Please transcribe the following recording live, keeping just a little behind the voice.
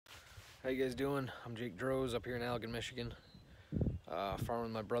How you guys doing? I'm Jake Drozd up here in Allegan, Michigan. Farming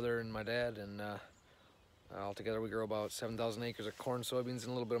with my brother and my dad, and all together we grow about 7,000 acres of corn, soybeans, and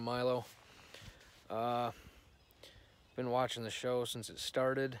a little bit of milo. Been watching the show since it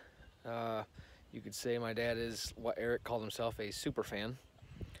started. You could say my dad is what Eric called himself, a super fan.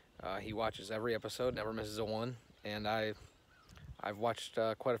 He watches every episode, never misses a one, and I've watched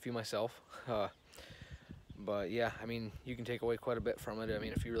quite a few myself. But yeah, I mean, you can take away quite a bit from it. I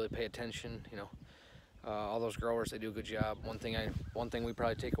mean, if you really pay attention, you know, all those growers, they do a good job. One thing we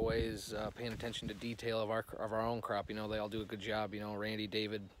probably take away is paying attention to detail of our own crop. You know, they all do a good job. You know, Randy,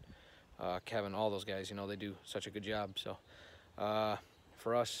 David, Kevin, all those guys. You know, they do such a good job. So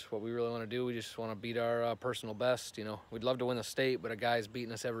for us, what we really want to do, we just want to beat our personal best. You know, we'd love to win the state, but a guy's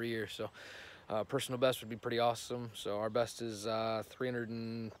beating us every year. So personal best would be pretty awesome. So our best is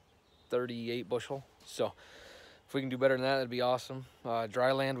 338 bushel. So if we can do better than that, that'd be awesome.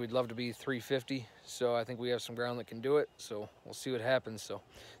 Dry land, we'd love to be 350. So I think we have some ground that can do it. So we'll see what happens. So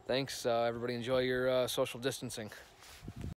thanks, everybody. Enjoy your social distancing.